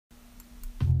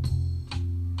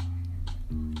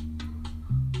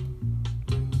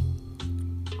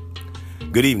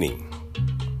Good evening.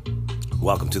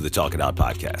 Welcome to the Talk It Out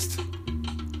podcast.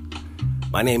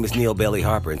 My name is Neil Bailey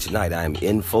Harper, and tonight I am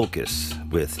in focus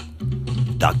with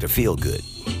Dr. Feelgood.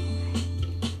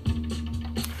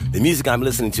 The music I'm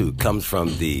listening to comes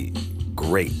from the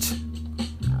great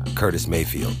Curtis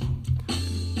Mayfield.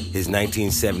 His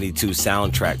 1972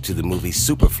 soundtrack to the movie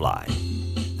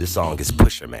Superfly. This song is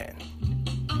Pusher Man.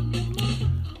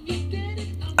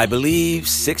 I believe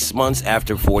 6 months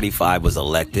after 45 was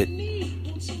elected,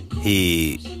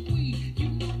 he,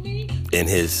 in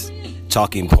his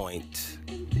talking point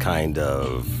kind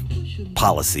of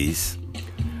policies,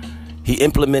 he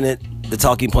implemented the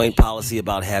talking point policy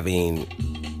about having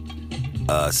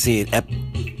seeing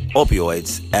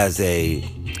opioids as a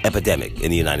epidemic in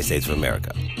the United States of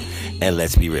America. And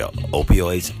let's be real,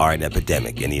 opioids are an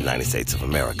epidemic in the United States of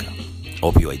America.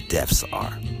 Opioid deaths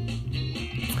are.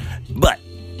 But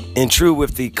in true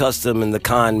with the custom and the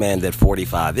con man that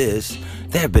 45 is,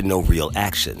 there have been no real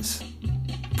actions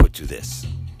put to this.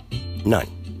 None.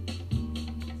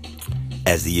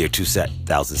 As the year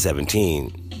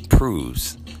 2017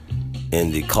 proves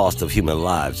in the cost of human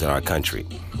lives in our country.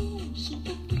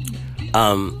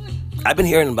 I've been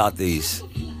hearing about these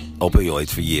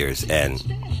opioids for years, and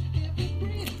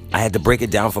I had to break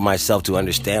it down for myself to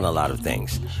understand a lot of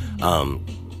things. I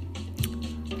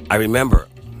remember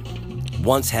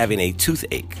once having a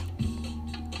toothache,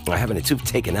 or having a tooth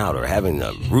taken out, or having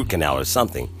a root canal or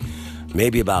something,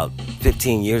 maybe about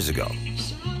 15 years ago,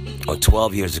 or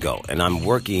 12 years ago, and I'm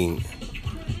working,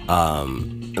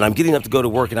 and I'm getting up to go to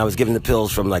work, and I was given the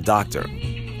pills from my doctor.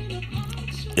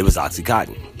 It was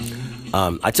Oxycontin.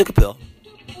 I took a pill,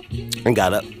 and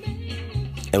got up,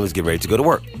 and was getting ready to go to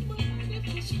work.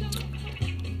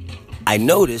 I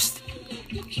noticed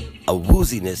a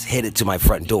wooziness headed to my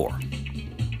front door.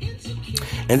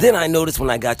 And then I noticed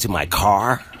when I got to my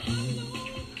car,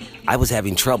 I was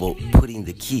having trouble putting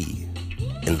the key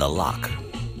in the lock.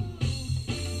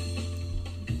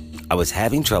 I was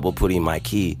having trouble putting my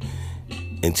key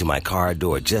into my car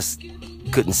door, just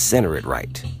couldn't center it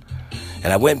right.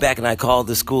 And I went back and I called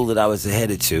the school that I was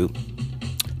headed to,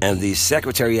 and the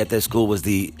secretary at that school was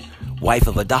the wife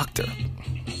of a doctor.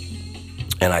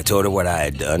 And I told her what I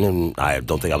had done, and I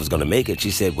don't think I was going to make it. She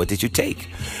said, "What did you take?"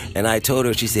 And I told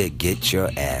her, she said, "Get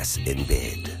your ass in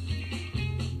bed."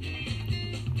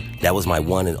 That was my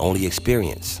one and only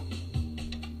experience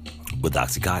with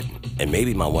Oxycontin, and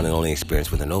maybe my one and only experience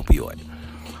with an opioid.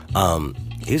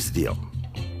 Here's the deal.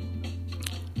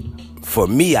 For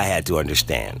me, I had to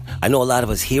understand. I know a lot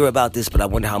of us hear about this, but I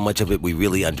wonder how much of it we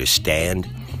really understand.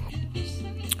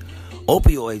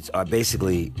 Opioids are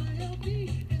basically...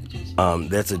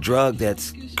 that's a drug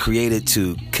that's created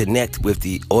to connect with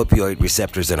the opioid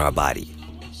receptors in our body.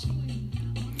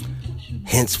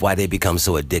 Hence why they become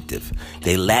so addictive.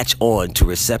 They latch on to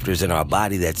receptors in our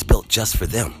body that's built just for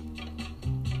them.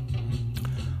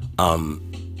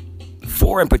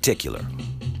 Four in particular: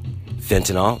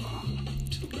 fentanyl,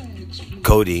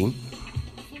 codeine,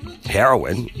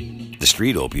 heroin, the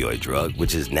street opioid drug,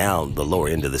 which is now the lower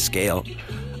end of the scale,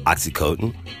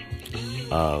 Oxycontin,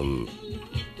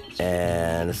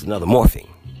 and it's another, morphine.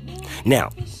 Now,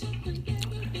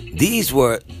 these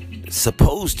were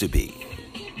supposed to be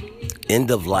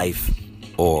end of life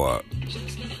or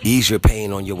ease your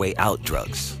pain on your way out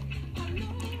drugs.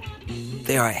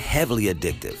 They are heavily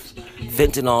addictive.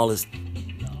 Fentanyl is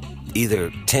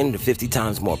either 10 to 50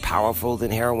 times more powerful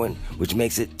than heroin, which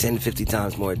makes it 10 to 50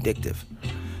 times more addictive.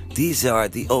 These are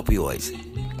the opioids.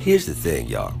 Here's the thing,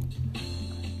 y'all.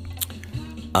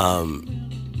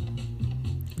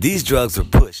 These drugs are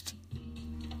pushed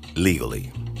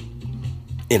legally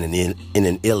in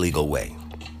an illegal way.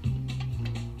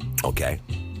 Okay?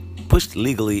 Pushed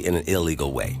legally in an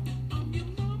illegal way.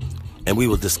 And we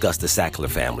will discuss the Sackler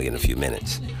family in a few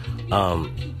minutes.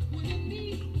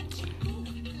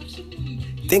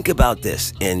 Think about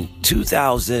this. In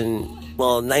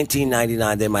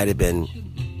 1999, there might have been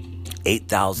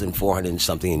 8,400 and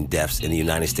something deaths in the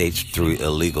United States through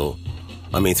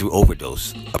through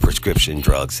overdose of prescription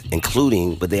drugs,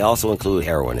 but they also include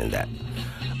heroin in that.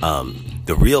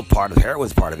 The real part of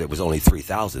heroin's part of it was only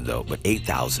 3,000 though, but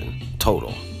 8,000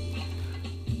 total.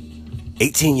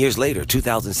 18 years later,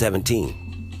 2017,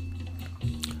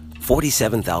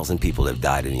 47,000 people have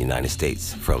died in the United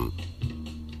States from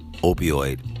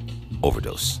opioid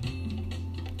overdose.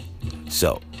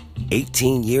 So,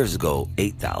 18 years ago,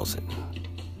 8,000.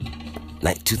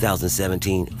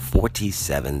 2017,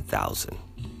 47,000.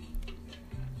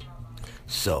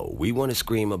 So, we want to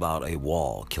scream about a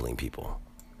wall killing people.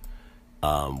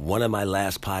 One of my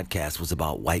last podcasts was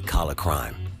about white-collar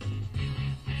crime.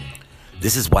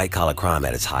 This is white-collar crime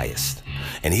at its highest.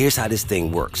 And here's how this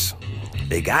thing works.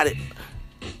 They got it.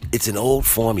 It's an old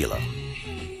formula.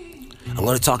 I'm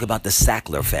going to talk about the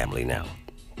Sackler family now.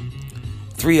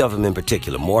 3 of them in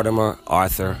particular: Mortimer,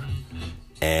 Arthur,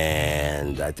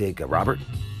 and I think Robert.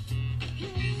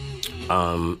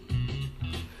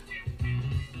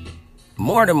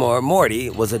 Morty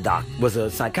was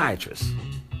a psychiatrist.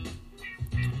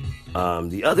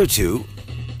 The other 2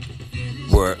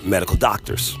 were medical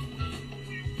doctors.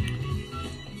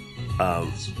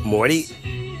 Morty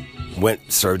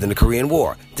served in the Korean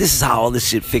War. This is how all this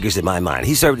shit figures in my mind.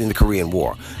 He served in the Korean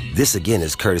War. This again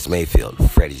is Curtis Mayfield,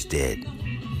 Freddy's Dead,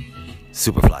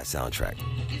 Superfly soundtrack.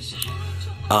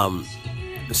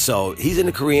 So he's in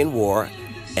the Korean War,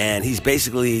 and he's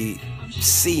basically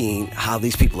seeing how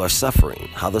these people are suffering,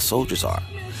 how the soldiers are.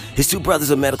 His 2 brothers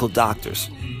are medical doctors.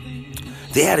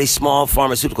 They had a small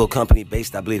pharmaceutical company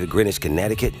based, I believe, in Greenwich,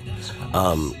 Connecticut,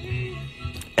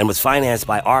 and was financed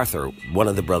by Arthur, one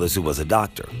of the brothers who was a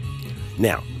doctor.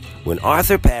 Now, when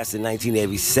Arthur passed in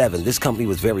 1987, this company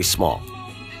was very small.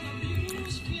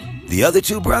 The other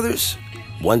 2 brothers,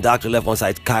 one doctor left, one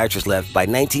psychiatrist left. By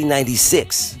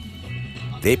 1996,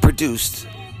 they produced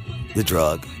the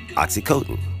drug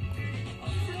OxyContin.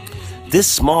 This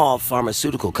small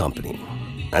pharmaceutical company,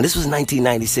 and this was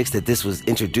 1996 that this was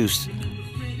introduced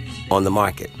on the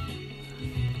market.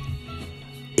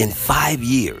 In 5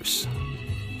 years,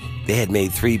 they had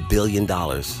made $3 billion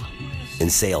in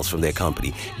sales from their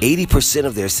company. 80%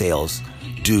 of their sales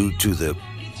due to the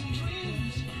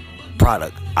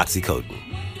product OxyContin.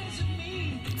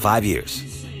 5 years.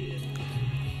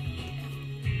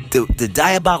 The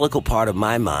diabolical part of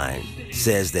my mind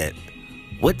says that,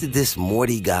 what did this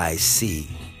Morty guy see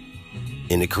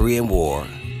in the Korean War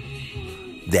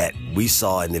that we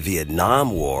saw in the Vietnam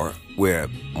War, where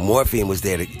morphine was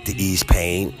there to ease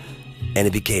pain, and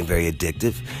it became very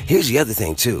addictive? Here's the other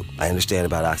thing, too, I understand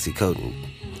about OxyContin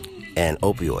and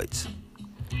opioids.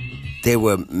 They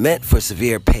were meant for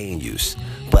severe pain use,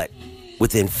 but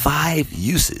within 5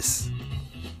 uses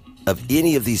of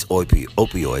any of these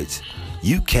opioids,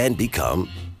 you can become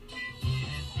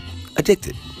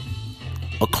addicted,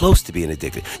 or close to being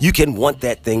addicted. You can want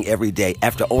that thing every day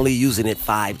after only using it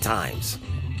 5 times.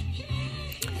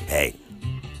 Hey,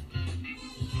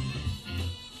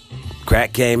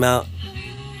 crack came out.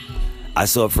 I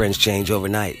saw friends change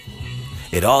overnight.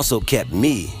 It also kept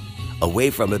me away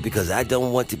from it because I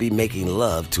don't want to be making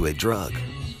love to a drug.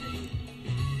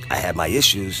 I had my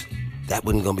issues. That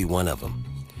wasn't going to be one of them.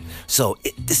 So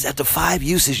this, after 5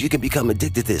 uses, you can become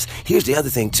addicted to this. Here's the other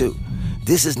thing, too.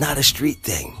 This is not a street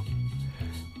thing.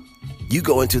 You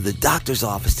go into the doctor's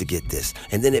office to get this,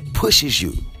 and then it pushes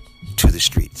you to the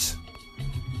streets.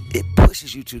 It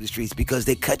pushes you to the streets because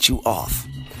they cut you off.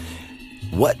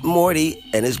 What Morty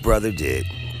and his brother did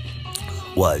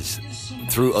was,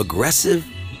 through aggressive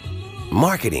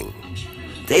marketing,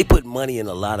 they put money in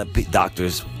a lot of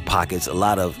doctors' pockets, a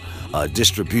lot of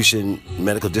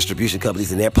medical distribution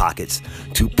companies in their pockets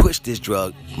to push this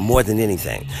drug more than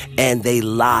anything. And they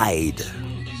lied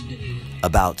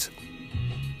about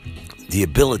the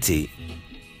ability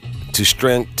to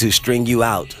string you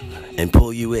out and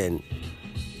pull you in,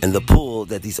 and the pull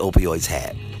that these opioids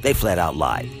had. They flat out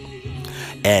lied.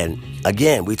 And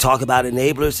again, we talk about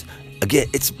enablers. Again,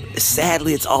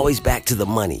 sadly, it's always back to the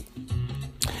money.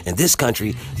 In this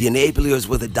country, the enablers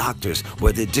were the doctors,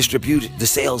 were the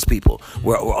salespeople,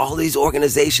 were all these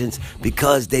organizations,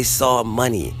 because they saw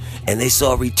money and they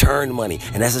saw return money.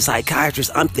 And as a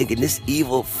psychiatrist, I'm thinking this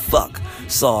evil fuck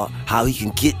saw how he can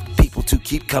get people to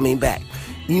keep coming back.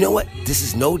 You know what? This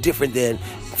is no different than,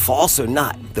 false or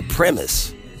not, the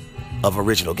premise of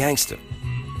Original Gangster.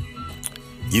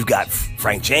 You've got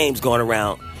Frank James going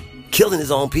around killing his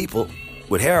own people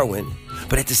with heroin,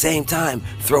 but at the same time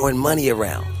throwing money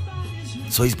around.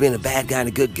 So he's being a bad guy and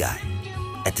a good guy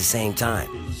at the same time.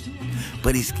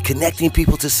 But he's connecting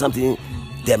people to something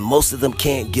that most of them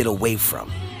can't get away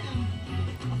from.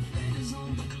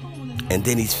 And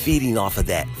then he's feeding off of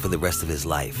that for the rest of his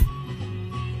life.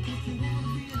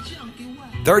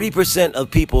 30% of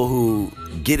people who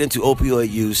get into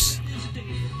opioid use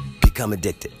become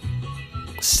addicted.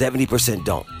 70%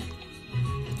 don't.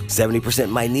 70%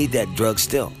 might need that drug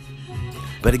still.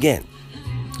 But again,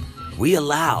 we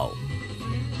allow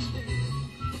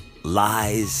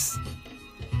lies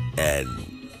and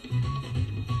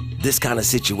this kind of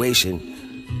situation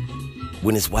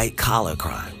when it's white collar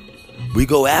crime. We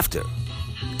go after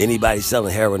anybody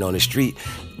selling heroin on the street.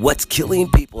 What's killing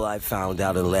people, I found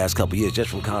out in the last couple of years,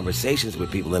 just from conversations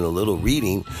with people and a little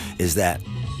reading, is that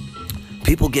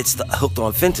people get hooked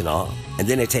on fentanyl and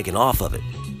then they're taken off of it.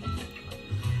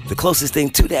 The closest thing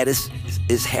to that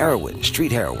is heroin,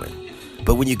 street heroin.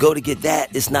 But when you go to get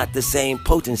that, it's not the same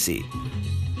potency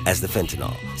as the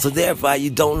fentanyl. So therefore,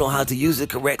 you don't know how to use it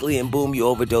correctly, and boom, you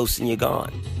overdose and you're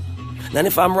gone. Now,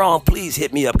 if I'm wrong, please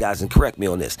hit me up, guys, and correct me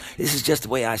on this. This is just the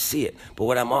way I see it. But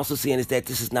what I'm also seeing is that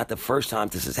this is not the first time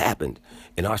this has happened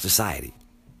in our society.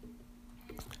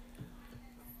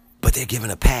 But they're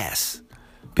given a pass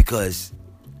because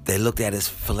they looked at as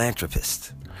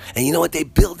philanthropists. And you know what? They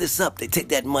build this up. They take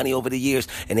that money over the years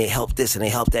and they help this and they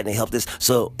help that and they help this.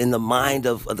 So in the mind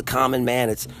of the common man,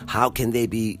 it's how can they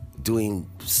be doing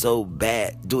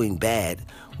bad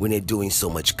when they're doing so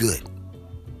much good?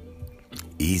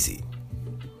 Easy.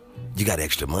 You got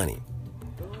extra money.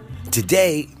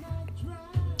 Today,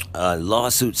 a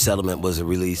lawsuit settlement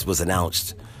was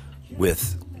announced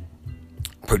with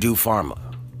Purdue Pharma,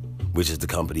 which is the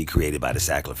company created by the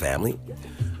Sackler family,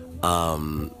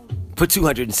 for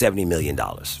 $270 million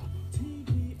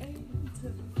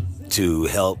to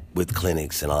help with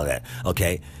clinics and all that.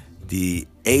 Okay, the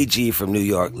AG from New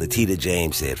York, Letitia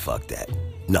James, said, "Fuck that.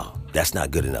 No, that's not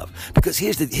good enough." Because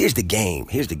here's the game.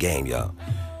 Here's the game, y'all.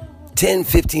 10,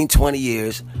 15, 20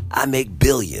 years, I make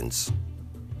billions.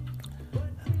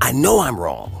 I know I'm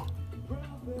wrong.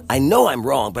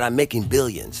 But I'm making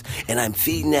billions. And I'm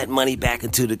feeding that money back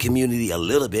into the community a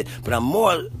little bit, but I'm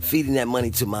more feeding that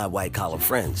money to my white-collar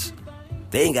friends.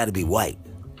 They ain't got to be white,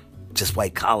 just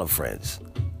white-collar friends,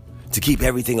 to keep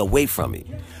everything away from me.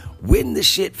 When the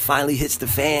shit finally hits the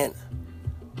fan,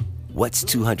 what's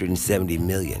 $270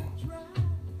 million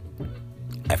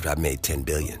after I've made $10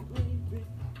 billion?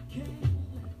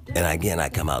 And again, I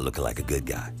come out looking like a good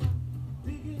guy.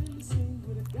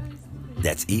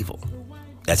 That's evil.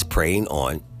 That's preying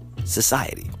on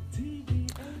society.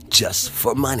 Just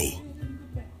for money.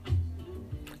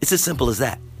 It's as simple as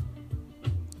that.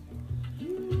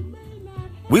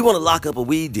 We want to lock up a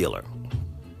weed dealer.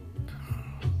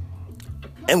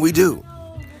 And we do.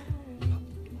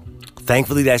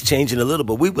 Thankfully, that's changing a little,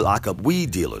 but we will lock up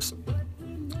weed dealers.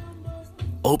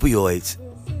 Opioids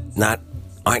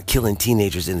aren't killing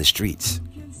teenagers in the streets.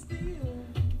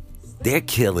 They're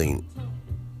killing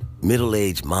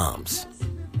middle-aged moms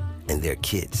and their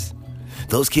kids.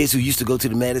 Those kids who used to go to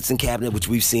the medicine cabinet, which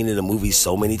we've seen in the movies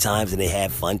so many times, and they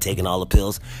have fun taking all the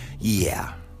pills.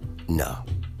 Yeah, no.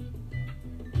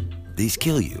 These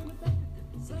kill you.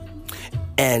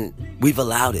 And we've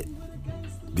allowed it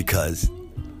because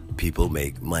people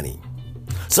make money.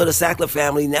 So the Sackler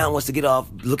family now wants to get off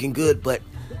looking good, but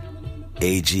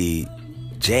AG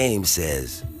James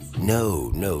says,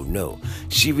 no.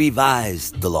 She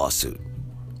revised the lawsuit.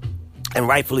 And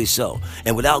rightfully so.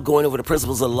 And without going over the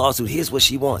principles of the lawsuit, here's what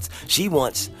she wants. She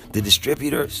wants the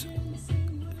distributors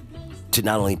to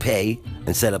not only pay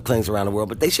and set up clinics around the world,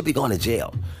 but they should be going to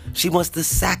jail. She wants the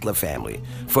Sackler family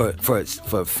for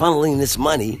funneling this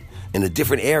money in a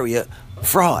different area,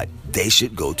 fraud. They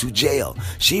should go to jail.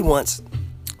 She wants...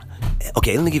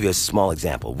 Okay, let me give you a small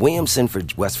example. Williamson,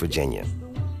 West Virginia.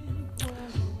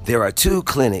 There are two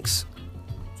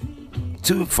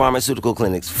pharmaceutical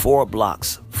clinics, 4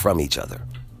 blocks from each other.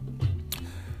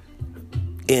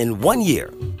 In 1 year,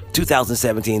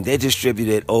 2017, they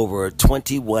distributed over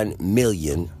 21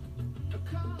 million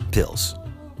pills.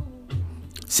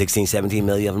 16, 17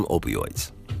 million of them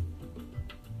opioids.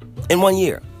 In 1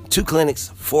 year, 2 clinics,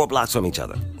 4 blocks from each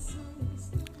other.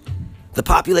 The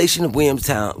population of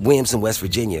Williamson, West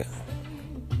Virginia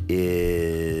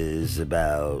is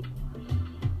about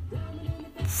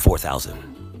 4,000.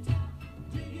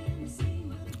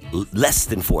 Less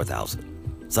than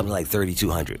 4,000. Something like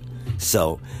 3,200.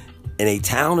 So, in a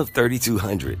town of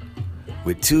 3,200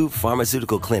 with 2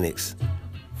 pharmaceutical clinics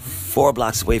 4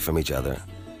 blocks away from each other,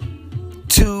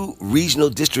 2 regional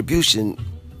distribution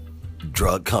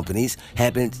drug companies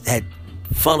had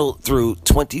funneled through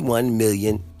 21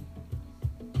 million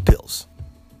pills.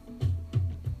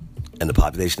 And the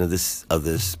population of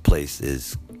this place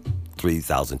is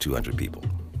 3,200 people.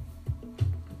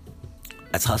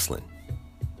 That's hustling.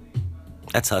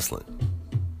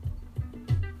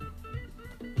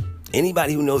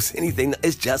 Anybody who knows anything,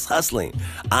 it's just hustling.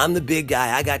 I'm the big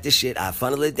guy. I got this shit. I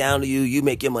funnel it down to you. You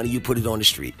make your money. You put it on the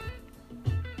street.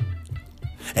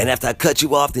 And after I cut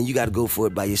you off, then you got to go for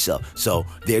it by yourself. So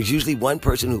there's usually one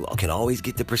person who can always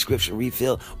get the prescription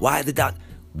refilled. Why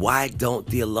don't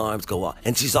the alarms go off?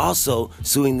 And she's also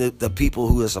suing the people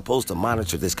who are supposed to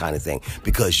monitor this kind of thing,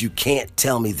 because you can't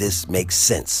tell me this makes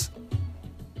sense.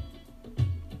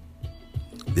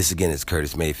 This again is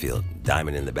Curtis Mayfield,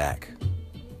 Diamond in the Back.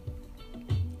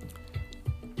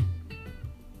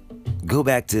 Go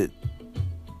back to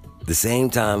the same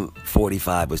time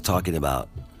 45 was talking about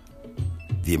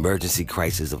the emergency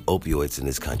crisis of opioids in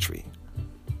this country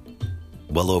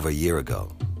well over a year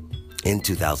ago, in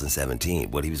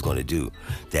 2017, what he was going to do,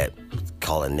 that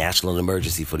call a national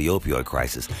emergency for the opioid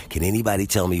crisis. Can anybody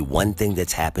tell me one thing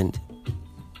that's happened?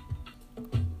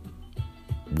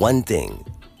 One thing,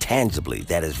 tangibly,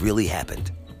 that has really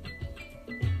happened.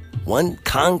 One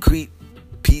concrete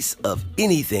piece of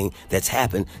anything that's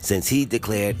happened since he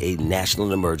declared a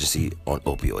national emergency on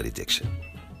opioid addiction.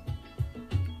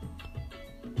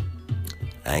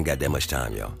 I ain't got that much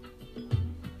time, y'all.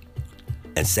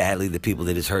 And sadly, the people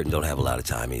that is hurting don't have a lot of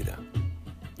time either.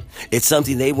 It's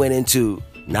something they went into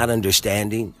not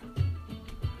understanding.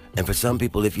 And for some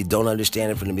people, if you don't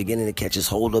understand it from the beginning, it catches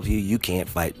hold of you, you can't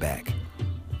fight back.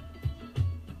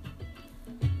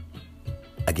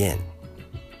 Again,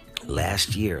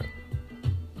 last year,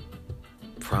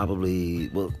 probably,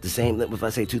 well, the same, if I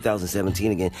say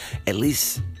 2017 again, at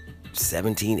least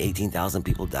 18,000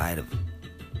 people died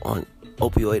on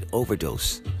opioid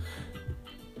overdose.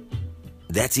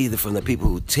 That's either from the people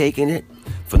who taken it,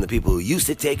 from the people who used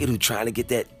to take it, who trying to get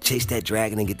that, chase that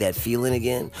dragon and get that feeling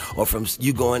again, or from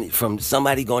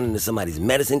somebody going into somebody's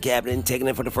medicine cabinet and taking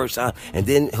it for the first time and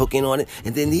then hooking on it.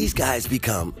 And then these guys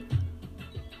become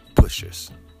pushers.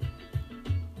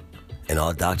 And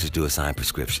all doctors do is sign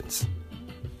prescriptions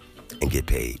and get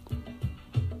paid.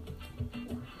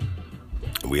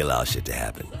 And we allow shit to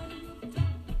happen.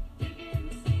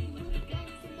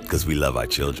 Because we love our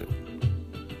children.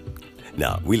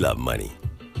 Now, we love money.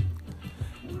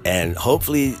 And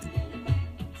hopefully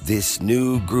this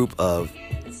new group of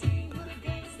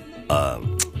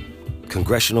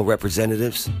congressional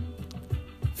representatives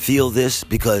feel this,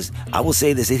 because I will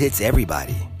say this, it hits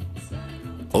everybody.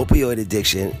 Opioid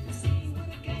addiction,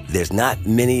 there's not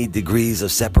many degrees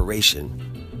of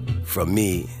separation from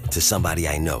me to somebody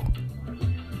I know.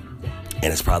 And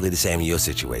it's probably the same in your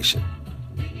situation.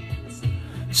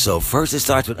 So first it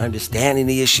starts with understanding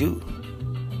the issue.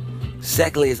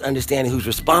 Secondly, is understanding who's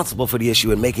responsible for the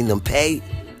issue and making them pay.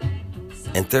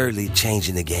 And thirdly,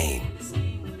 changing the game.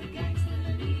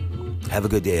 Have a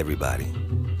good day, everybody.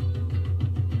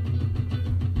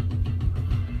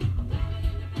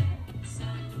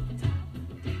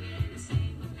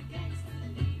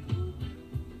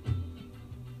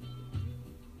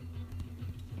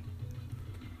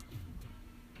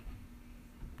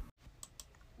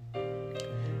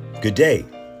 Good day,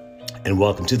 and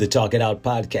welcome to the Talk It Out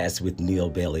podcast with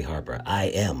Neil Bailey Harper. I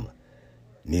am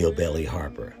Neil Bailey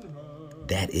Harper.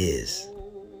 That is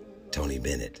Tony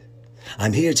Bennett.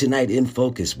 I'm here tonight in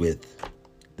focus with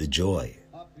the joy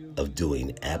of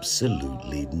doing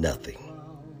absolutely nothing.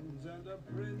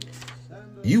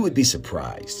 You would be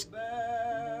surprised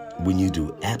when you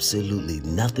do absolutely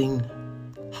nothing,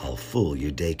 how full your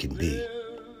day can be.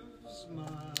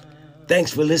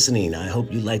 Thanks for listening. I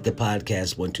hope you like the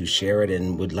podcast, want to share it,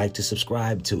 and would like to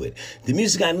subscribe to it. The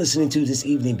music I'm listening to this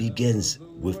evening begins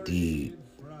with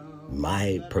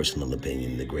my personal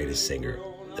opinion, the greatest singer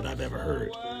that I've ever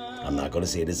heard. I'm not going to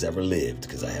say it has ever lived,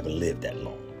 because I haven't lived that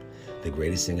long. The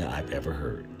greatest singer I've ever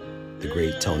heard, the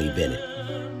great Tony Bennett,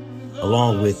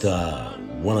 along with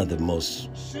one of the most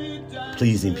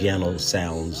pleasing piano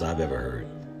sounds I've ever heard,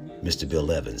 Mr. Bill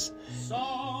Evans.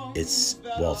 It's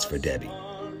Waltz for Debbie.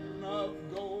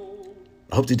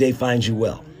 I hope today finds you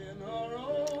well.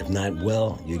 If not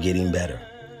well, you're getting better.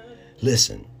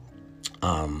 Listen,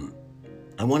 I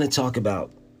want to talk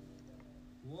about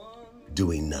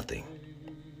doing nothing.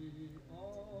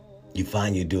 You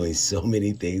find you're doing so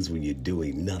many things when you're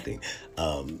doing nothing.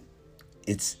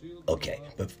 It's okay,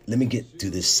 but let me get to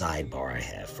this sidebar I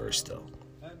have first, though.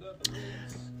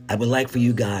 I would like for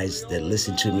you guys that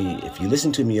listen to me, if you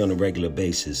listen to me on a regular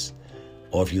basis,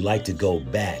 or if you like to go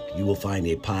back, you will find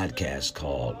a podcast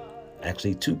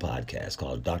two podcasts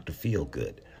called Dr.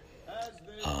 Feelgood,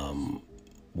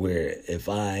 where if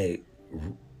I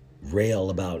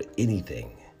rail about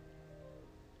anything,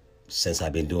 since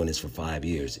I've been doing this for 5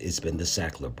 years, it's been the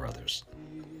Sackler brothers.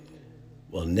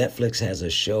 Well, Netflix has a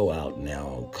show out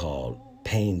now called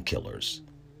Painkillers,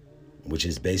 which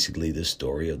is basically the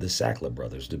story of the Sackler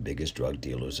brothers, the biggest drug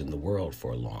dealers in the world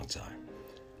for a long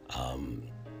time.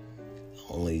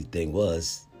 Only thing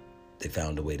was, they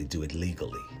found a way to do it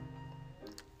legally.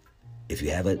 If you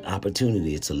have an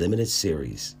opportunity, it's a limited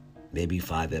series, maybe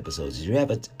 5 episodes. If you have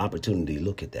an opportunity,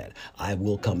 look at that. I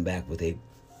will come back with a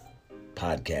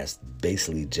podcast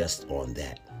basically just on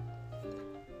that.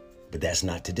 But that's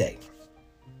not today.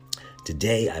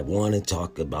 Today, I want to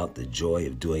talk about the joy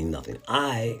of doing nothing.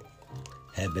 I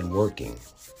have been working.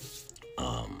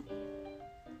 I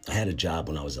had a job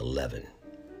when I was 11.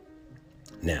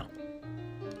 Now,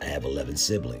 I have 11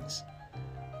 siblings.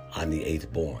 I'm the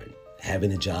eighth born.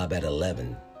 Having a job at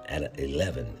 11,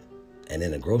 and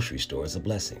in a grocery store is a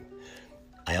blessing.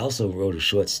 I also wrote a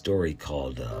short story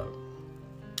called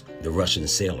The Russian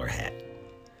Sailor Hat,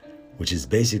 which is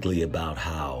basically about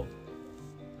how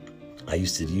I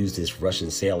used to use this Russian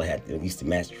sailor hat that used to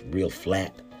match real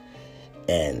flat.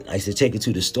 And I used to take it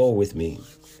to the store with me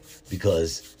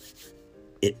because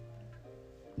it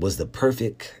was the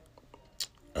perfect,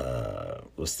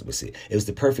 it was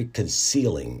the perfect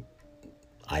concealing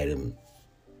item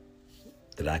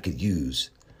that I could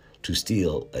use to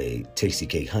steal a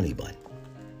Tastykake honey bun.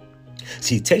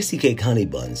 See, Tastykake honey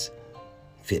buns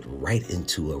fit right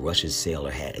into a Russian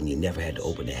sailor hat, and you never had to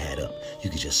open the hat up.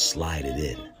 You could just slide it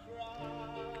in.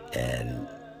 And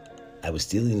I was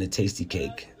stealing the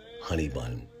Tastykake honey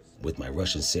bun with my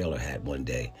Russian sailor hat one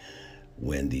day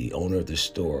when the owner of the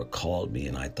store called me,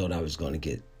 and I thought I was going to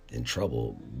get in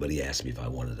trouble, but he asked me if I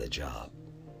wanted a job.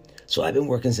 So I've been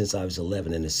working since I was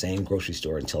 11 in the same grocery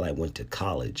store until I went to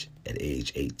college at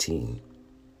age 18.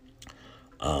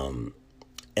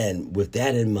 And with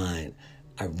that in mind,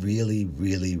 I really,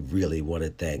 really, really want to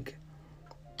thank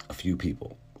a few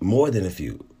people. More than a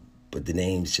few, but the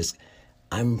names just...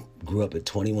 grew up at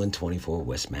 2124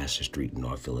 West Master Street in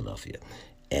North Philadelphia.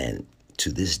 And to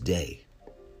this day,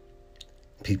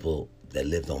 people that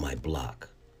lived on my block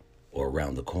or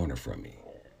around the corner from me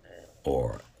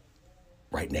or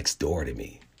right next door to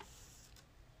me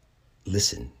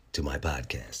listen to my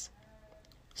podcast.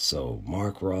 So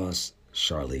Mark Ross,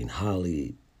 Charlene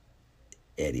Holly,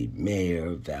 Eddie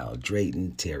Mayer, Val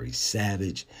Drayton, Terry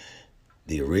Savage,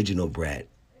 the original Brat,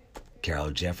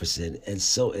 Carol Jefferson, and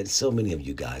so many of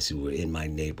you guys who were in my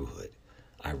neighborhood.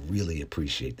 I really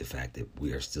appreciate the fact that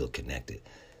we are still connected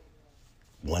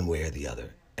one way or the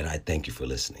other, and I thank you for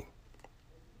listening.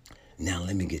 Now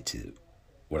let me get to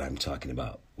what I'm talking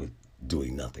about with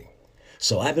doing nothing.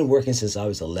 So I've been working since I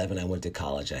was 11. I went to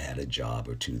college. I had a job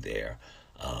or two there.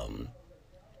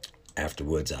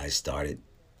 Afterwards, I started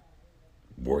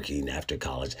working after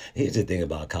college. Here's the thing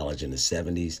about college in the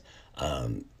 70s.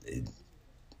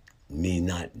 Me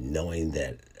not knowing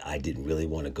that I didn't really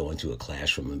want to go into a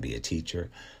classroom and be a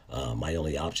teacher. My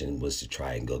only option was to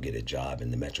try and go get a job in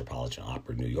the Metropolitan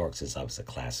Opera, New York, since I was a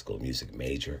classical music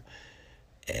major.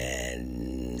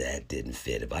 And that didn't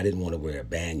fit. If I didn't want to wear a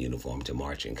band uniform to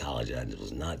march in college, I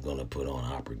was not going to put on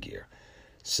opera gear.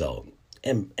 So,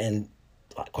 and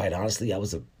quite honestly, I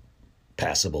was a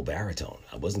passable baritone.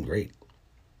 I wasn't great.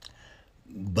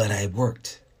 But I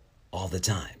worked all the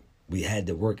time. We had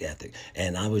the work ethic.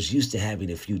 And I was used to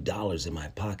having a few dollars in my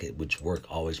pocket, which work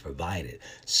always provided.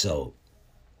 So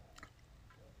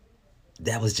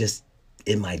that was just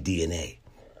in my DNA.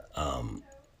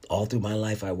 All through my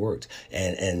life, I worked.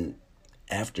 And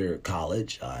after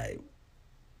college, I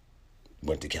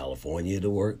went to California to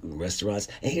work in restaurants.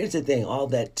 And here's the thing. All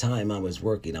that time I was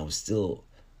working, I was still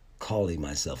calling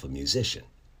myself a musician.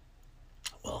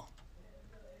 Well,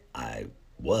 I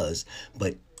was,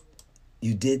 but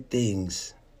you did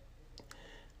things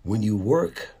when you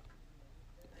work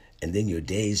and then your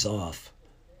days off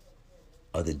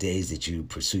are the days that you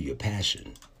pursue your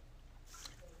passion.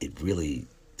 It really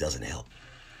doesn't help.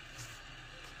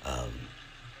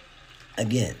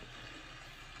 Again,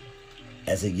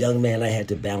 as a young man, I had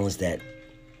to balance that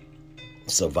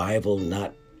survival,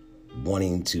 not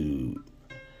wanting to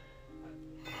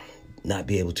not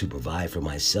be able to provide for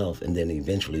myself and then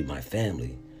eventually my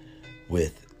family,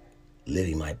 with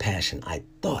living my passion. I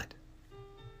thought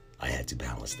I had to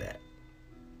balance that.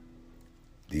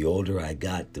 The older I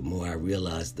got, the more I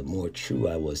realized, the more true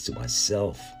I was to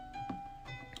myself.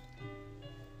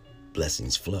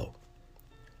 Blessings flow.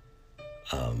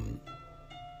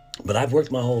 But I've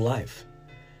worked my whole life.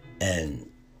 And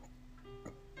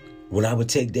when I would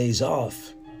take days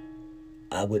off,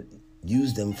 I would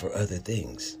use them for other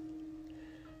things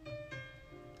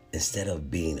instead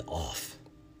of being off.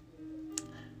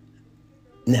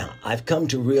 Now, I've come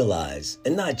to realize,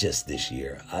 and not just this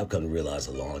year, I've come to realize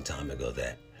a long time ago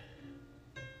that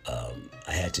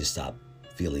I had to stop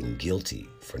feeling guilty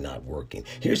for not working.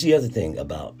 Here's the other thing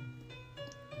about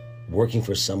working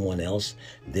for someone else.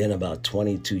 Then about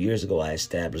 22 years ago, I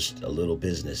established a little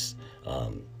business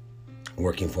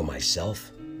working for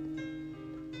myself.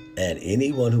 And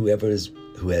anyone who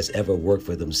has ever worked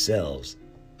for themselves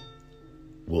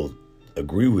will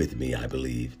agree with me, I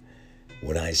believe,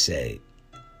 when I say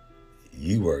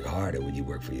you work harder when you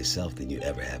work for yourself than you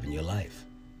ever have in your life.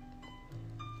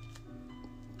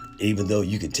 Even though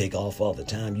you can take off all the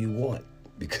time you want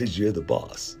because you're the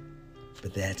boss.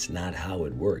 But that's not how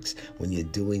it works. When you're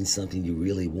doing something you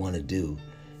really want to do,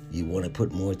 you want to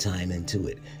put more time into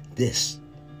it. This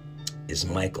is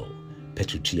Michael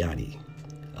Petrucciani.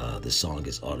 The song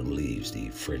is Autumn Leaves, the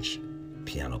French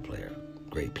piano player,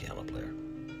 great piano player.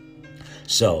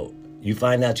 So you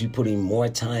find out you're putting more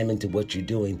time into what you're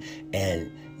doing, and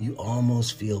you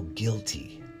almost feel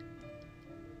guilty.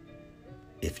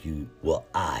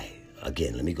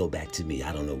 Again, let me go back to me.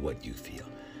 I don't know what you feel.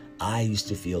 I used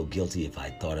to feel guilty if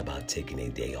I thought about taking a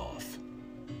day off.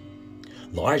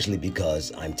 Largely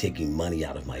because I'm taking money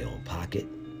out of my own pocket,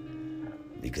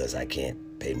 because I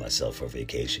can't pay myself for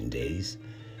vacation days.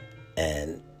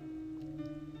 And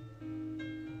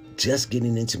just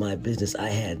getting into my business, I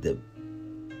had it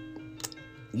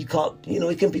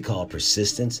can be called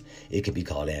persistence, it can be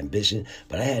called ambition,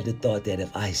 but I had the thought that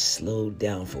if I slowed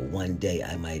down for one day,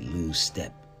 I might lose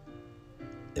step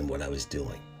in what I was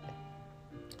doing.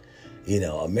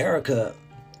 America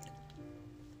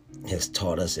has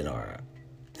taught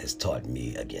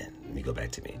me again. Let me go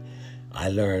back to me.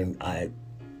 I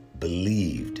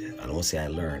believed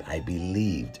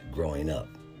growing up,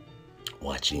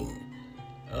 watching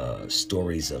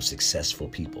stories of successful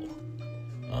people,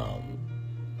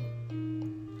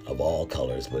 of all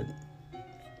colors, but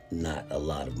not a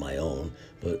lot of my own,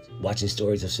 but watching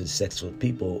stories of successful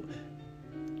people,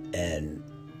 and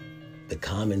the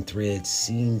common thread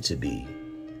seemed to be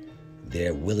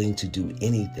they're willing to do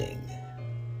anything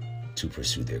to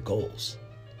pursue their goals.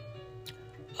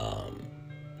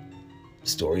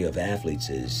 Story of athletes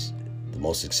is the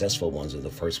most successful ones are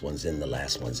the first ones in, the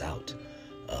last ones out.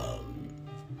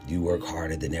 You work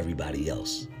harder than everybody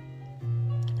else.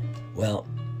 Well,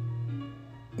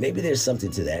 maybe there's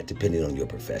something to that depending on your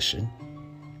profession.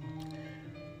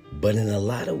 But in a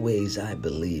lot of ways, I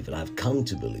believe, and I've come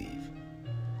to believe,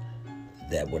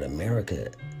 that what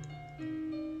America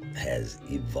has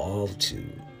evolved to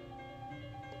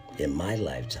in my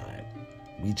lifetime,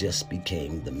 we just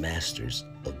became the masters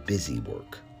of busy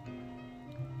work.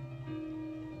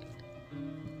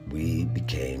 We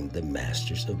became the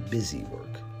masters of busy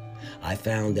work. I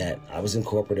found that I was in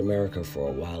corporate America for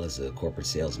a while as a corporate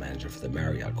sales manager for the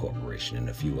Marriott Corporation and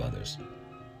a few others.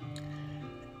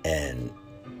 And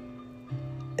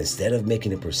instead of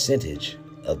making a percentage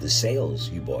of the sales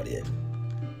you brought in,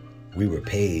 we were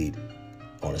paid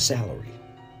on a salary.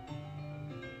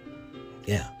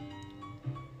 Yeah.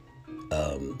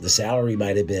 The salary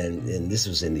might have been, and this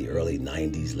was in the early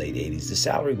 90s, late 80s, the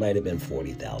salary might have been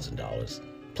 $40,000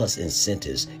 plus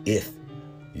incentives if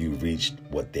you reached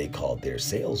what they called their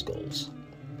sales goals.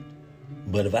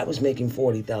 But if I was making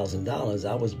 $40,000,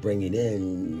 I was bringing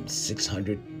in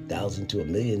 $600,000 to $1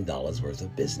 million worth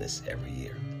of business every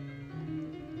year.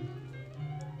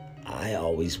 I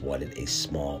always wanted a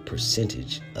small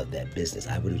percentage of that business.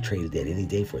 I would have traded that any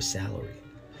day for a salary.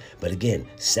 But again,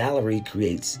 salary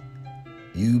creates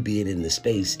you being in the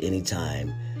space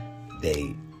anytime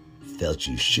they felt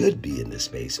you should be in the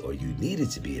space or you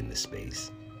needed to be in the space.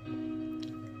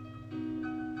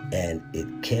 And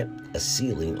it kept a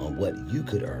ceiling on what you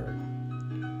could earn,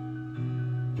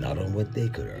 not on what they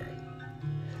could earn.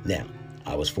 Now,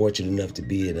 I was fortunate enough to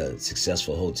be in a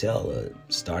successful hotel,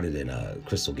 started in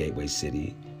Crystal Gateway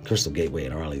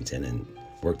in Arlington, and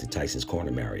worked at Tyson's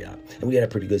Corner Marriott. And we had a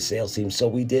pretty good sales team, so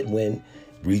we did win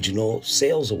regional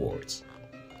sales awards.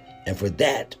 And for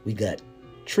that, we got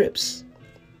trips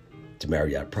to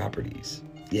Marriott properties.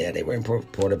 Yeah, they were in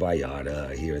Puerto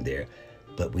Vallarta, here and there,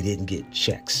 but we didn't get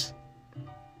checks.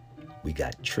 We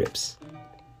got trips.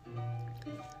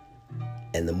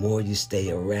 And the more you stay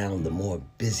around, the more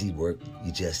busy work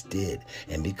you just did.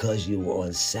 And because you were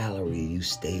on salary, you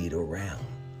stayed around.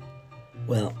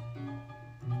 Well,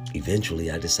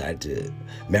 eventually I decided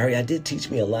Marriott did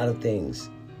teach me a lot of things.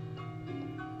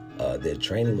 Their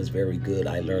training was very good.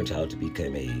 I learned how to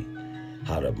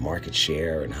market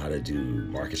share and how to do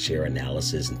market share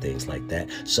analysis and things like that.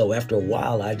 So after a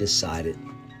while, I decided,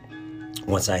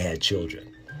 once I had children,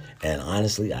 and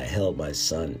honestly, I held my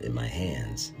son in my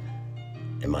hands,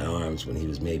 in my arms when he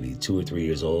was maybe 2 or 3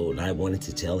 years old, and I wanted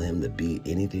to tell him to be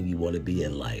anything you want to be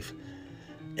in life.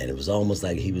 And it was almost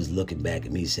like he was looking back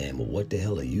at me saying, well, what the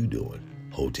hell are you doing?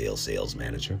 Hotel sales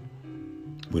manager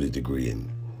with a degree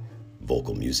in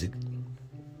vocal music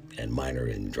and minor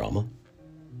in drama.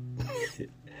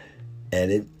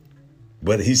 And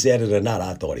whether he said it or not,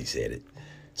 I thought he said it.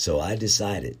 So I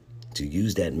decided to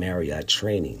use that Marriott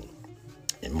training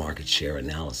in market share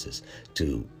analysis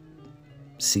to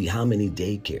see how many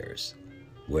daycares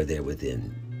were there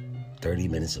within 30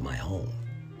 minutes of my home.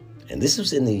 And this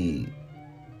was in the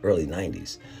early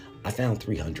 90s. I found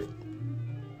 300.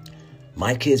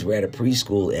 My kids were at a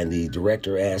preschool, and the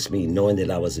director asked me, knowing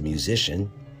that I was a musician,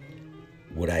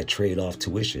 would I trade off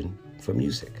tuition for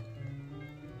music?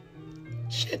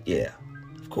 Shit, yeah.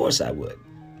 Of course I would.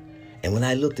 And when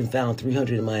I looked and found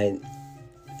 300 in my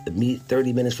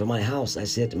 30 minutes from my house, I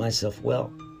said to myself,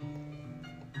 well,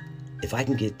 if I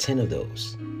can get 10 of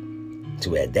those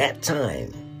to at that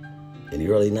time, in the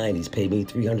early 90s, pay me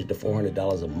 $300 to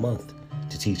 $400 a month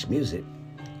to teach music,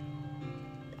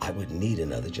 I wouldn't need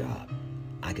another job.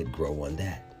 I could grow on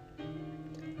that.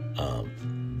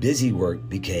 Busy work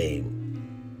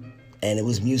became, and it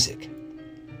was music.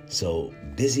 So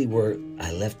busy work,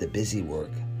 I left the busy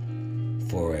work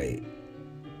for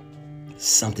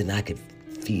something I could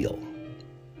feel,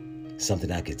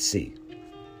 something I could see.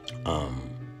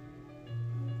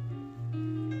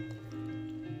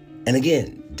 And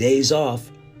again, days off,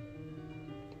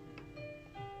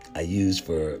 I used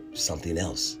for something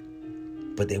else,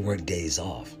 but they weren't days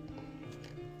off.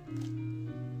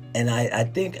 And I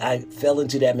think I fell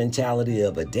into that mentality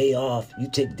of a day off. You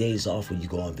take days off when you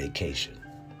go on vacation.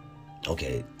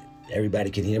 Okay, everybody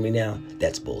can hear me now?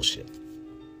 That's bullshit.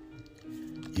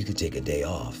 You can take a day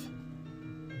off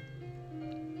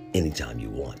anytime you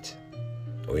want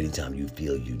or anytime you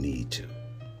feel you need to.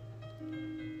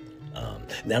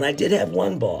 Now, and I did have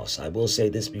one boss, I will say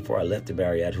this before I left the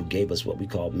Marriott, who gave us what we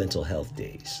call mental health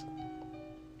days.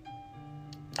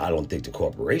 I don't think the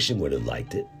corporation would have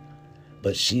liked it,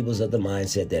 but she was of the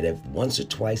mindset that if once or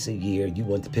twice a year you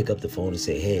want to pick up the phone and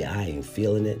say, hey, I ain't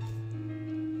feeling it,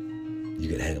 you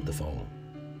could hang up the phone.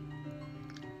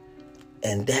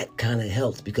 And that kind of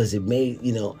helped because it made,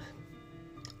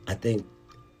 I think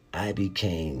I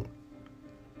became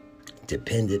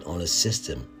dependent on a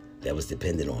system that was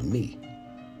dependent on me.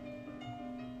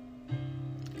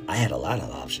 I had a lot of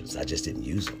options. I just didn't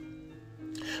use them.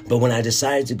 But when I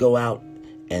decided to go out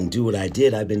and do what I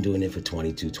did, I've been doing it for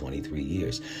 22, 23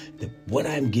 years. What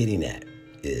I'm getting at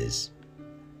is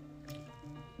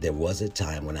there was a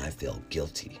time when I felt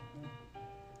guilty.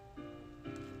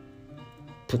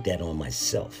 Put that on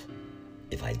myself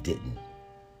if I didn't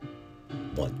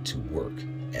want to work.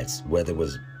 That's whether it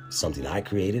was something I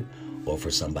created or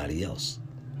for somebody else.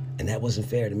 And that wasn't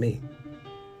fair to me.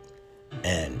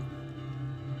 And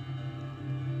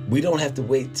we don't have to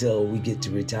wait till we get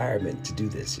to retirement to do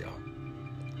this, y'all.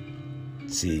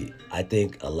 See, I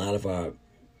think a lot of our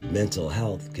mental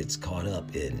health gets caught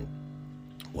up in,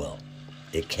 well,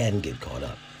 it can get caught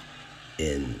up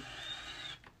in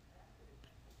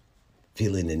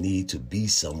feeling the need to be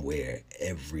somewhere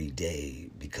every day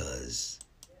because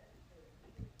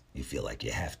you feel like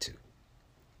you have to.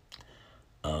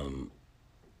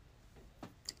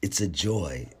 It's a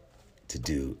joy to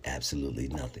do absolutely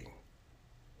nothing.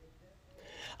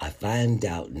 I find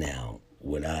out now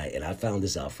when I found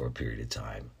this out for a period of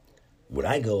time, when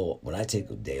I take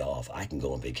a day off, I can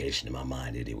go on vacation in my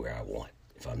mind anywhere I want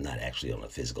if I'm not actually on a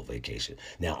physical vacation.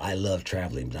 Now, I love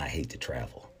traveling, but I hate to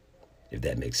travel, if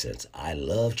that makes sense. I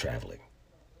love traveling,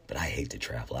 but I hate to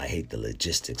travel. I hate the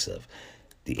logistics of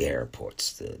the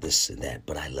airports, the this and that,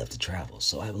 but I love to travel.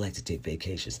 So I would like to take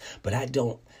vacations, but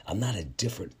I'm not a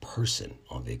different person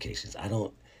on vacations. I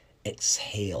don't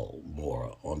exhale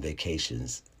more on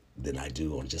vacations than I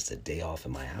do on just a day off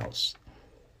in my house.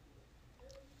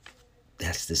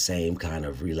 That's the same kind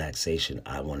of relaxation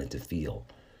I wanted to feel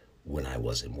when I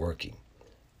wasn't working.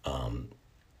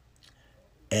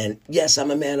 And yes,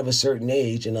 I'm a man of a certain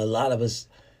age, and a lot of us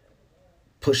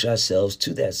push ourselves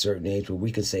to that certain age where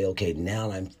we can say, okay,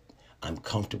 now I'm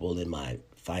comfortable in my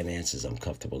finances, I'm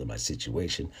comfortable in my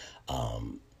situation.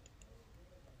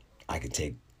 I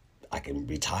can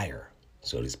retire,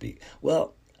 so to speak.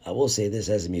 Well, I will say this,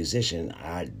 as a musician,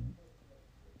 I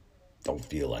don't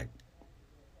feel like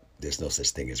there's no such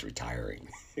thing as retiring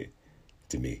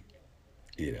to me.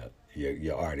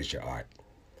 Your art is your art.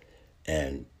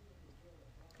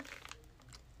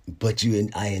 But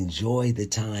I enjoy the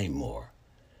time more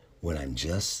when I'm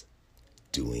just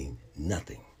doing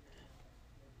nothing.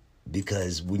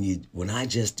 Because when I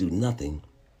just do nothing,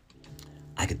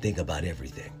 I can think about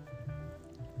everything.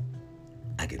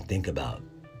 I can think about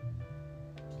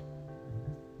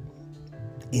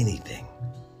anything.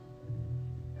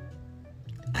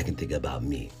 I can think about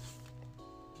me.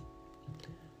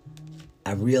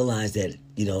 I realize that,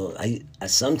 I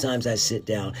sometimes I sit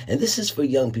down, and this is for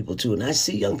young people too, and I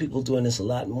see young people doing this a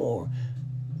lot more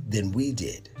than we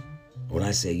did. When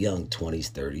I say young,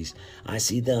 20s, 30s, I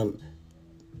see them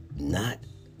not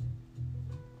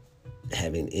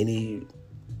having any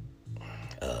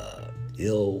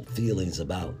ill feelings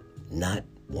about not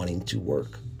wanting to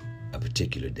work a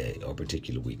particular day or a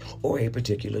particular week or a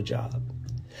particular job.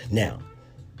 Now,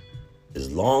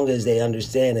 as long as they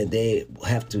understand that they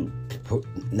have to,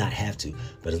 not have to,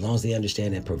 but as long as they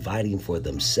understand that providing for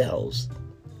themselves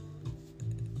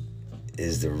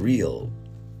is the real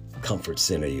comfort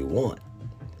center you want.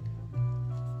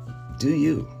 Do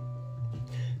you?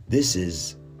 This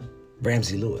is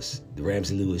Ramsey Lewis, the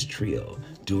Ramsey Lewis Trio,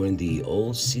 doing the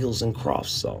old Seals and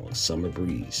Crofts song, Summer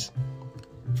Breeze,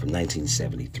 from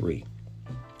 1973.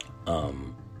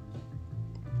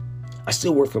 I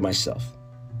still work for myself.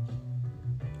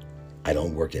 I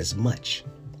don't work as much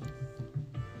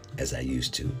as I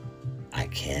used to. I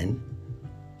can,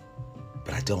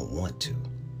 but I don't want to.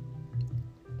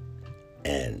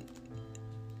 And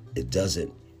it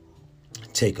doesn't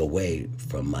take away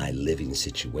from my living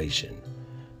situation,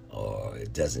 or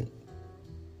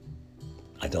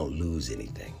I don't lose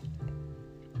anything.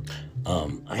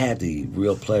 I had the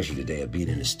real pleasure today of being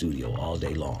in the studio all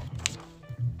day long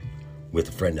with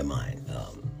a friend of mine.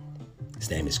 His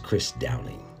name is Chris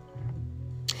Downing.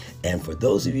 And for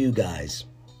those of you guys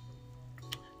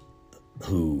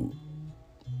who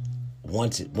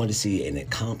want to see an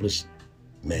accomplished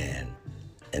man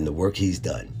and the work he's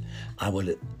done, I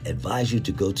would advise you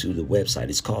to go to the website.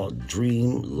 It's called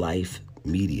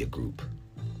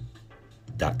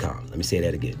DreamLifeMediaGroup.com. Let me say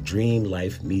that again,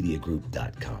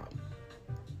 DreamLifeMediaGroup.com.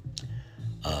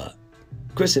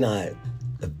 Chris and I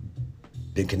have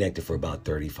been connected for about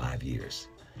 35 years,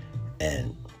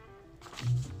 and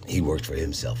he worked for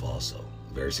himself also,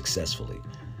 very successfully.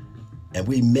 And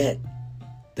we met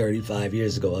 35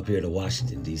 years ago up here in the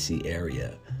Washington, D.C.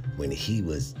 area when he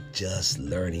was just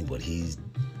learning what he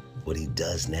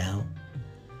does now.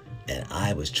 And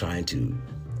I was trying to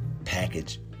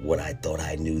package what I thought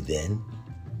I knew then.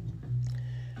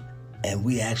 And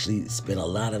we actually spent a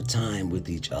lot of time with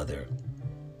each other,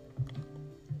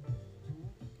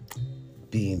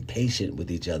 being patient with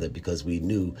each other, because we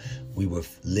knew we were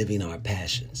living our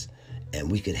passions, and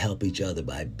we could help each other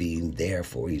by being there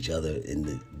for each other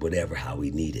in how we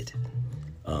needed.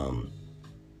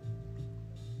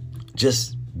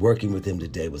 Just working with him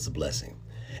today was a blessing.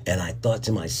 And I thought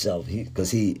to myself, he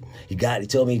told me he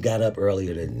got up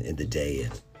earlier in the day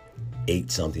and ate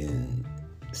something, and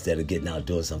instead of getting out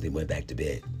doing something, went back to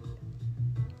bed.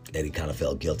 And he kind of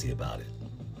felt guilty about it.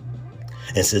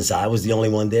 And since I was the only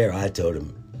one there, I told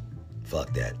him,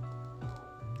 fuck that.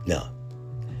 No,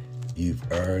 you've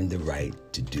earned the right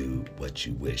to do what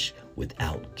you wish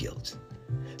without guilt.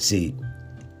 See,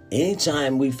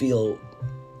 anytime we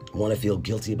want to feel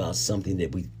guilty about something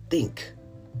that we think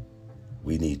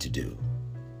we need to do,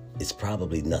 it's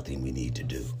probably nothing we need to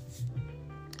do.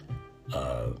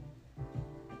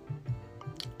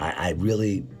 I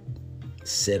really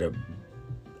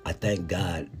I thank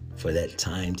God for that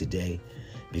time today,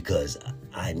 because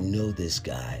I know this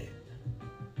guy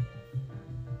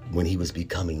when he was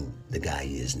becoming the guy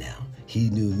he is now. He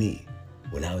knew me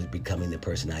when I was becoming the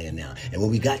person I am now. And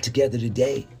when we got together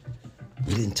today,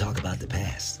 we didn't talk about the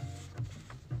past.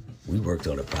 We worked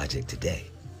on a project today.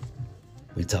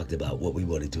 We talked about what we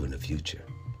want to do in the future.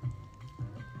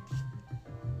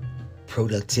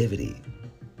 Productivity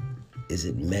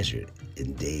isn't measured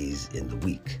in days in the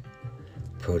week.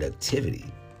 Productivity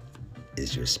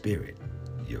is your spirit,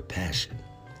 your passion,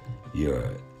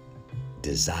 your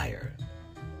desire,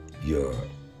 your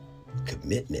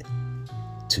commitment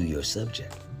to your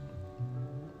subject.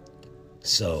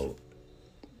 So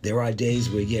there are days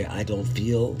where, I don't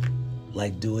feel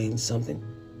like doing something,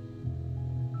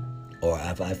 or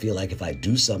if I feel like if I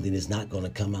do something, it's not going to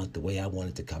come out the way I want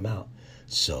it to come out.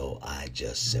 So I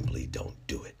just simply don't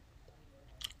do it.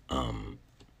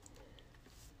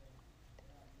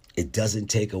 It doesn't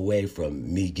take away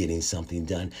from me getting something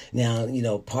done. Now,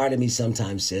 part of me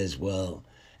sometimes says, well,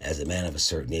 as a man of a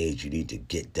certain age, you need to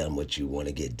get done what you want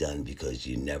to get done, because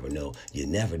you never know. You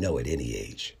never know at any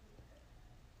age.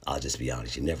 I'll just be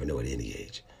honest. You never know at any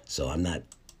age. So I'm not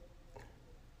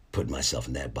putting myself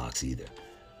in that box either.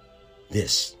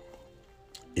 This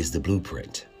is The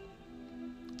Blueprint,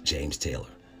 James Taylor.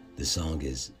 The song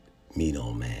is Mean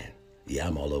Old Man. Yeah,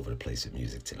 I'm all over the place with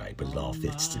music tonight, but it all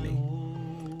fits to me.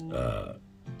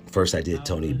 First I did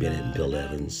Tony Bennett and Bill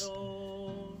Evans,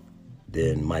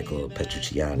 then Michael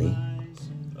Petrucciani,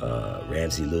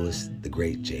 Ramsey Lewis, the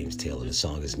great James Taylor. The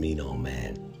song is Mean Old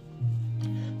Man.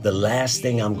 The last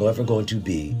thing I'm ever going to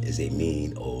be is a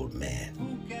mean old man.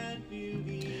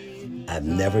 I've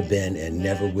never been and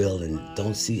never will, and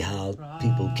don't see how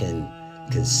people can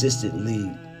consistently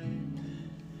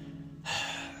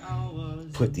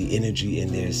put the energy in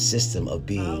their system of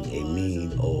being a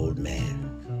mean old man.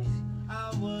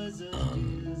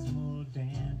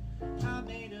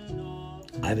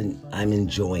 I'm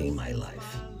enjoying my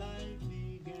life.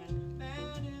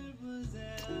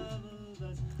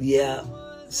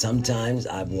 Sometimes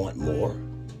I want more,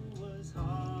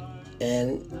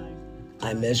 and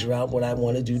I measure out what I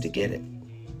want to do to get it.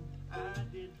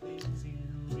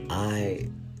 I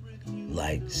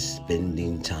like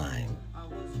spending time,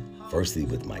 firstly,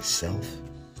 with myself.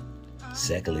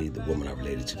 Secondly, the woman I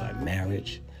related to by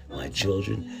marriage, my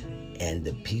children, and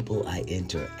the people I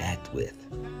interact with,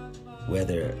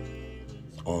 whether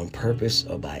on purpose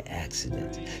or by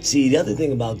accident. See, the other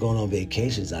thing about going on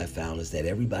vacations I found is that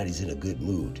everybody's in a good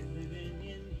mood.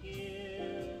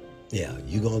 Yeah,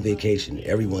 you go on vacation,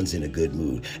 everyone's in a good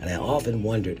mood. And I often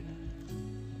wondered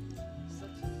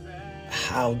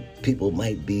how people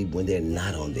might be when they're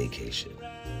not on vacation,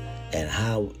 and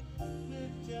how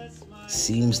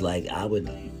seems like I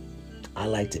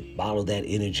like to bottle that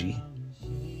energy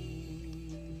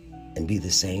and be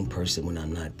the same person when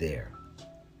I'm not there.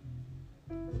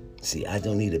 See, I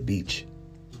don't need a beach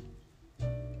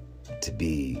to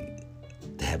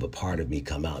have a part of me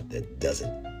come out that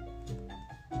doesn't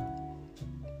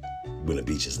when the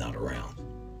beach is not around.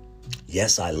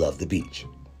 Yes, I love the beach.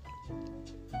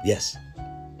 Yes.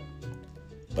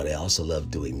 But I also love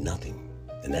doing nothing.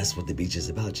 And that's what the beach is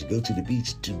about. You go to the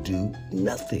beach to do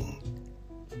nothing.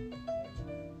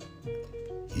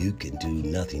 You can do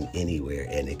nothing anywhere,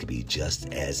 and it can be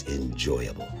just as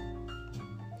enjoyable.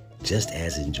 Just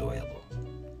as enjoyable.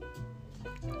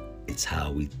 It's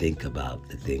how we think about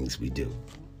the things we do.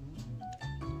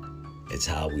 It's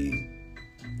how we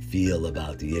feel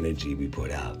about the energy we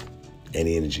put out and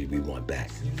the energy we want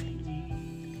back.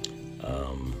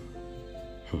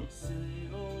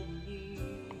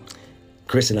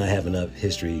 Chris and I have enough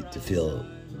history to fill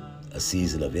a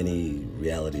season of any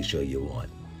reality show you want.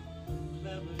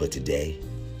 But today,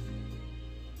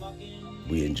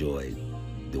 we enjoy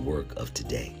the work of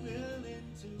today.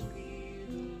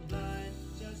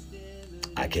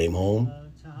 I came home.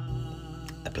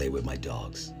 I played with my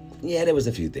dogs. Yeah, there was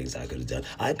a few things I could have done.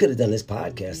 I could have done this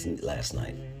podcast last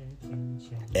night.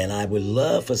 And I would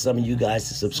love for some of you guys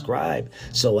to subscribe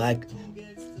so I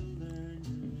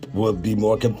will be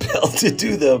more compelled to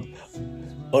do them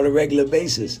on a regular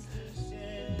basis.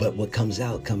 But what comes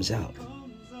out, comes out.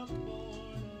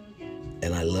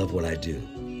 And I love what I do.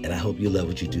 And I hope you love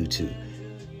what you do too.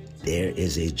 There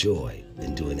is a joy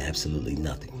in doing absolutely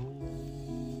nothing.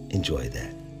 Enjoy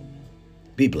that.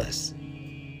 Be blessed.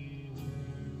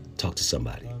 Talk to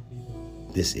somebody.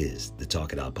 This is the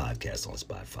Talk It Out podcast on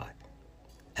Spotify.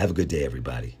 Have a good day,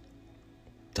 everybody.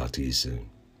 Talk to you soon.